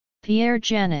Pierre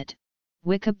Janet,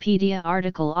 Wikipedia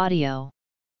article audio.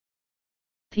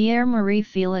 Pierre Marie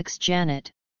Félix Janet,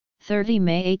 30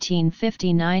 May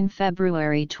 1859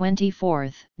 February 24,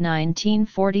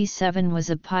 1947 was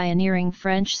a pioneering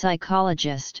French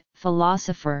psychologist,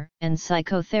 philosopher, and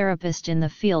psychotherapist in the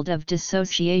field of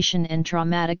dissociation and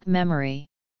traumatic memory.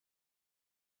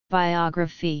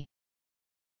 Biography.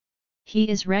 He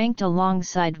is ranked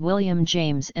alongside William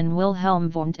James and Wilhelm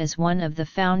Wundt as one of the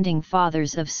founding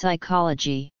fathers of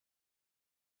psychology.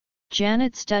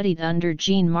 Janet studied under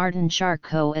Jean-Martin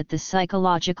Charcot at the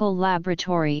Psychological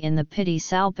Laboratory in the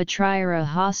Pitié-Salpêtrière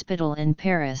Hospital in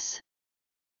Paris.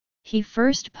 He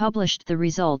first published the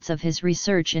results of his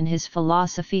research in his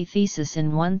philosophy thesis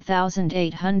in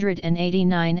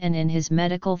 1889 and in his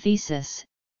medical thesis,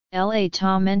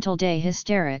 L'état mental des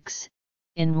hystériques,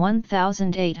 in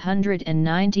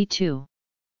 1892.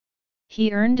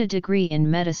 He earned a degree in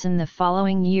medicine the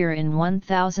following year in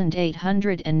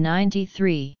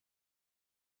 1893.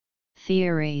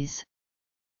 Theories.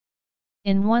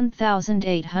 In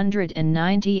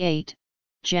 1898,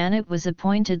 Janet was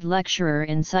appointed lecturer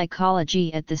in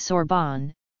psychology at the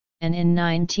Sorbonne, and in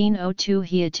 1902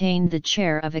 he attained the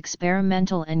chair of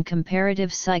experimental and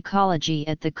comparative psychology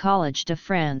at the Collège de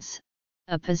France,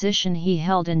 a position he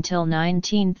held until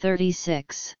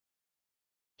 1936.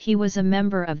 He was a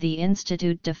member of the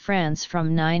Institut de France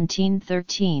from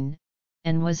 1913,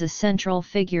 and was a central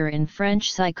figure in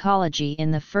French psychology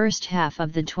in the first half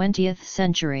of the 20th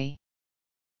century.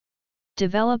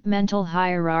 Developmental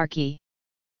hierarchy.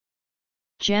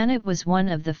 Janet was one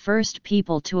of the first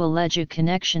people to allege a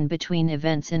connection between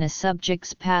events in a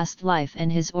subject's past life and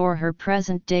his or her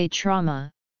present-day trauma,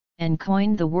 and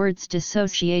coined the words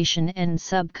dissociation and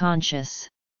subconscious.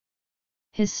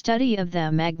 His study of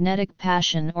the magnetic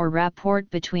passion or rapport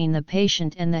between the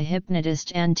patient and the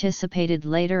hypnotist anticipated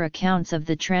later accounts of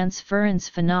the transference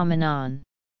phenomenon.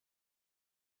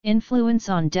 Influence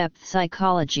on depth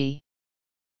psychology.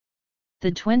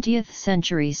 The 20th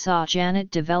century saw Janet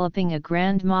developing a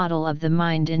grand model of the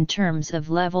mind in terms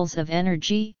of levels of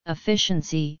energy,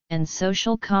 efficiency, and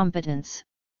social competence,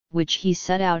 which he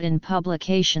set out in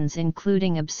publications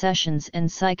including Obsessions and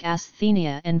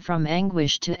Psychasthenia and From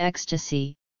Anguish to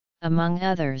Ecstasy, among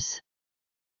others.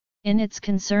 In its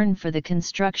concern for the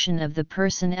construction of the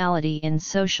personality in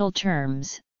social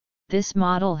terms, this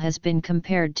model has been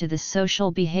compared to the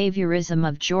social behaviorism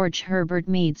of George Herbert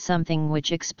Mead, something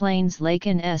which explains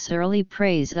Lacan's early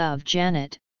praise of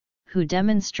Janet, who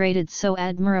demonstrated so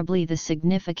admirably the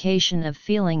signification of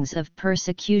feelings of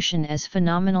persecution as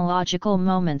phenomenological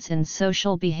moments in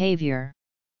social behavior.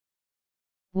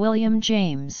 William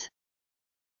James.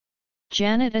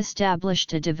 Janet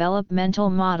established a developmental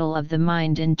model of the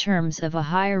mind in terms of a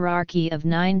hierarchy of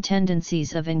 9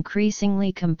 tendencies of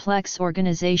increasingly complex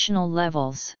organizational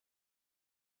levels.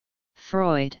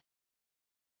 Freud.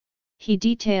 He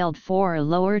detailed 4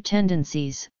 lower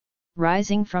tendencies,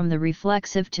 rising from the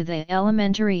reflexive to the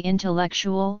elementary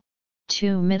intellectual,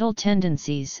 2 middle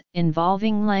tendencies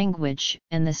involving language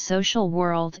and the social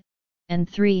world, and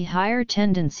 3 higher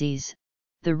tendencies,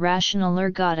 the rational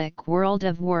ergodic world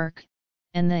of work,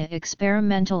 and the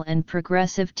experimental and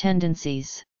progressive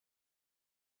tendencies.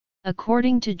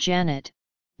 According to Janet,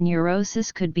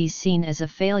 neurosis could be seen as a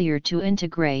failure to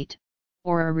integrate,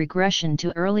 or a regression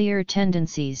to earlier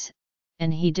tendencies,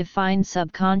 and he defined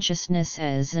subconsciousness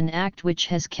as an act which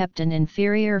has kept an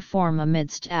inferior form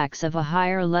amidst acts of a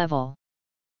higher level.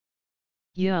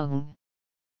 Jung.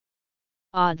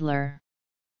 Adler.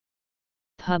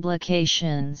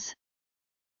 Publications.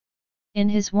 In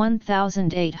his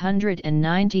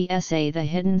 1890 essay The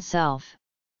Hidden Self,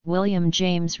 William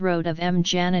James wrote of M.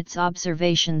 Janet's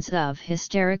observations of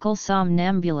hysterical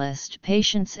somnambulist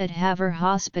patients at Havre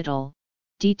Hospital,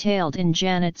 detailed in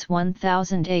Janet's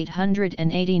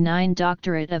 1889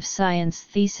 Doctorate of Science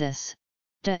thesis,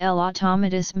 De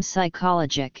l'automatisme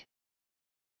psychologique.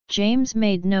 James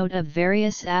made note of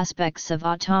various aspects of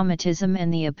automatism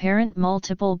and the apparent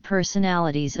multiple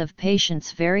personalities of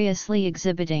patients variously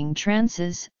exhibiting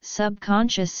trances,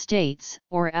 subconscious states,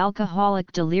 or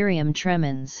alcoholic delirium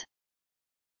tremens.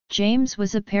 James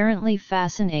was apparently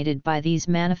fascinated by these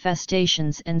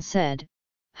manifestations and said,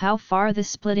 "How far the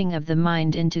splitting of the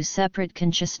mind into separate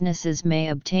consciousnesses may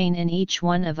obtain in each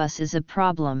one of us is a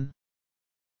problem."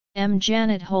 M.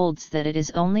 Janet holds that it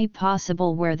is only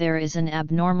possible where there is an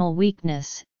abnormal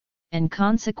weakness, and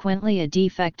consequently a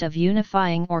defect of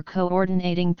unifying or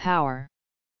coordinating power.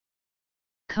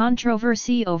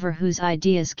 Controversy over whose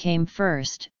ideas came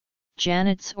first,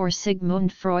 Janet's or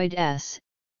Sigmund Freud's,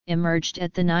 emerged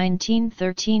at the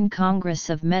 1913 Congress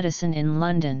of Medicine in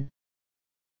London.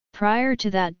 Prior to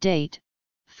that date,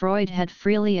 Freud had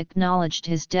freely acknowledged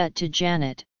his debt to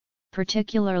Janet,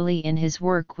 particularly in his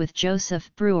work with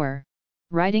Joseph Breuer,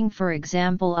 writing for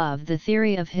example of the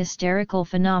theory of hysterical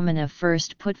phenomena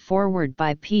first put forward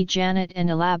by P. Janet and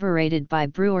elaborated by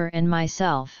Breuer and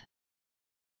myself.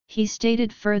 He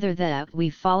stated further that we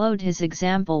followed his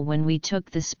example when we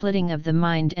took the splitting of the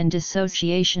mind and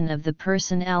dissociation of the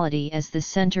personality as the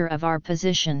center of our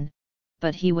position,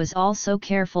 but he was also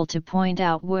careful to point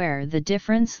out where the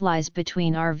difference lies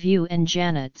between our view and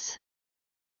Janet's.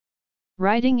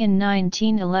 Writing in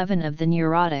 1911 of the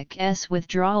neurotic's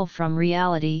withdrawal from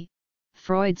reality,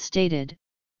 Freud stated,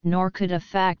 "Nor could a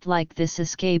fact like this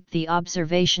escape the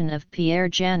observation of Pierre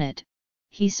Janet."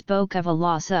 He spoke of a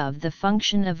loss of the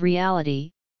function of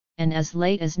reality, and as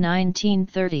late as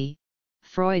 1930,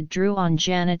 Freud drew on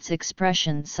Janet's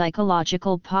expression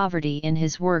psychological poverty in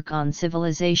his work on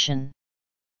civilization.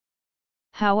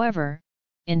 However,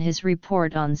 in his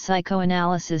report on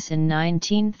psychoanalysis in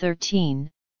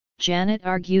 1913, Janet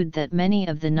argued that many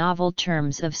of the novel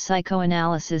terms of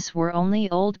psychoanalysis were only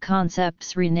old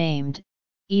concepts renamed,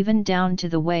 even down to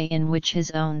the way in which his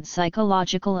own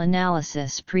psychological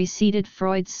analysis preceded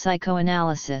Freud's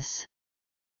psychoanalysis.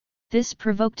 This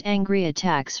provoked angry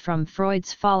attacks from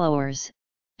Freud's followers,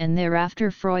 and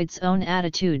thereafter Freud's own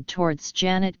attitude towards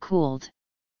Janet cooled.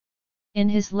 In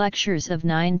his lectures of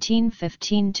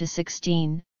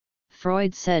 1915–16,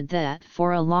 Freud said that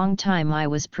for a long time I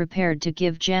was prepared to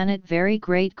give Janet very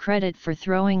great credit for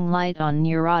throwing light on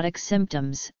neurotic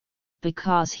symptoms,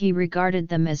 because he regarded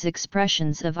them as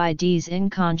expressions of ideas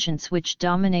inconscience which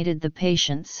dominated the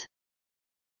patients.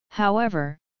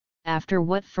 However, after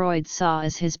what Freud saw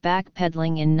as his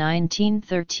backpedaling in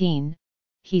 1913,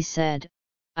 he said,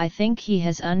 "I think he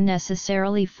has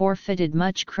unnecessarily forfeited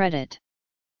much credit."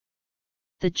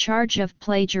 The charge of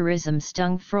plagiarism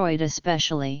stung Freud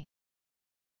especially.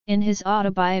 In his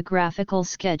autobiographical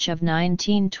sketch of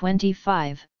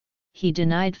 1925, he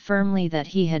denied firmly that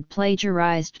he had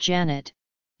plagiarized Janet,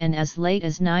 and as late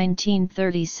as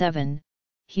 1937,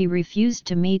 he refused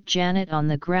to meet Janet on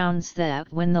the grounds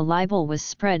that when the libel was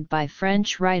spread by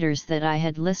French writers that I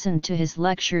had listened to his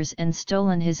lectures and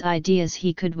stolen his ideas,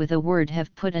 he could with a word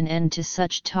have put an end to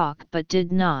such talk but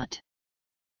did not.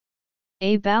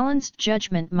 A balanced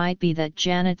judgment might be that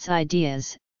Janet's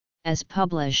ideas, as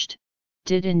published,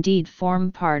 did indeed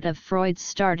form part of Freud's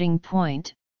starting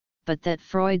point, but that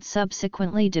Freud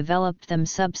subsequently developed them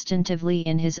substantively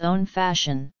in his own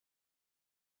fashion.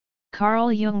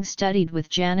 Carl Jung studied with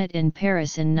Janet in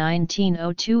Paris in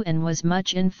 1902 and was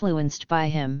much influenced by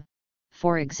him,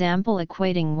 for example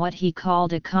equating what he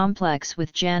called a complex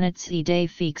with Janet's idée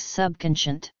fixe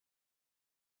subconscient.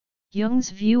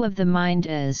 Jung's view of the mind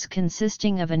as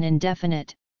consisting of an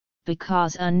indefinite,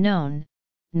 because unknown,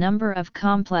 number of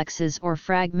complexes or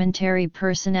fragmentary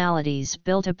personalities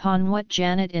built upon what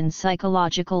Janet in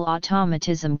psychological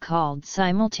automatism called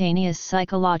simultaneous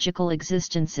psychological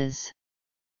existences.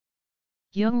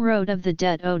 Jung wrote of the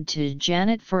debt owed to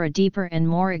Janet for a deeper and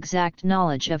more exact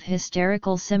knowledge of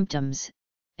hysterical symptoms,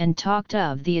 and talked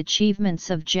of the achievements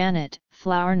of Janet,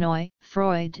 Flournoy,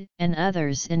 Freud, and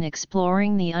others in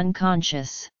exploring the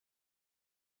unconscious.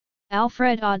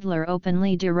 Alfred Adler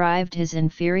openly derived his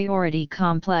inferiority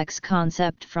complex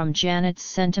concept from Janet's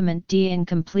sentiment D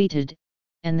incompleted,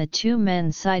 and the two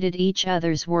men cited each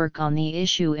other's work on the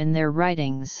issue in their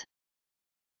writings.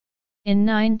 In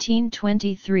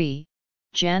 1923,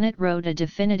 Janet wrote a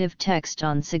definitive text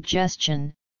on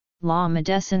suggestion, La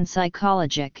médecine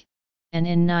psychologique, and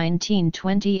in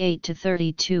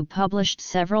 1928–32 published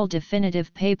several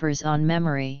definitive papers on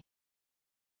memory.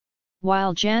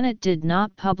 While Janet did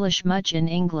not publish much in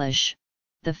English,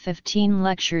 the 15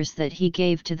 lectures that he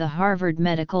gave to the Harvard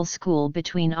Medical School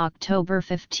between October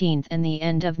 15 and the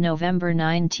end of November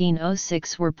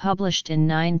 1906 were published in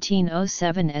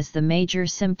 1907 as The Major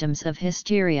Symptoms of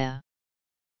Hysteria.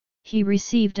 He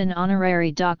received an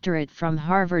honorary doctorate from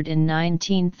Harvard in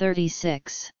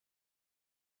 1936.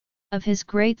 Of his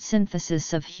great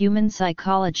synthesis of human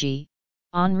psychology,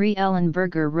 Henri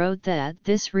Ellenberger wrote that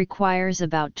this requires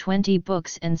about 20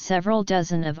 books and several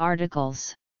dozen of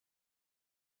articles.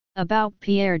 About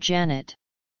Pierre Janet.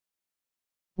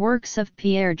 Works of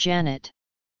Pierre Janet.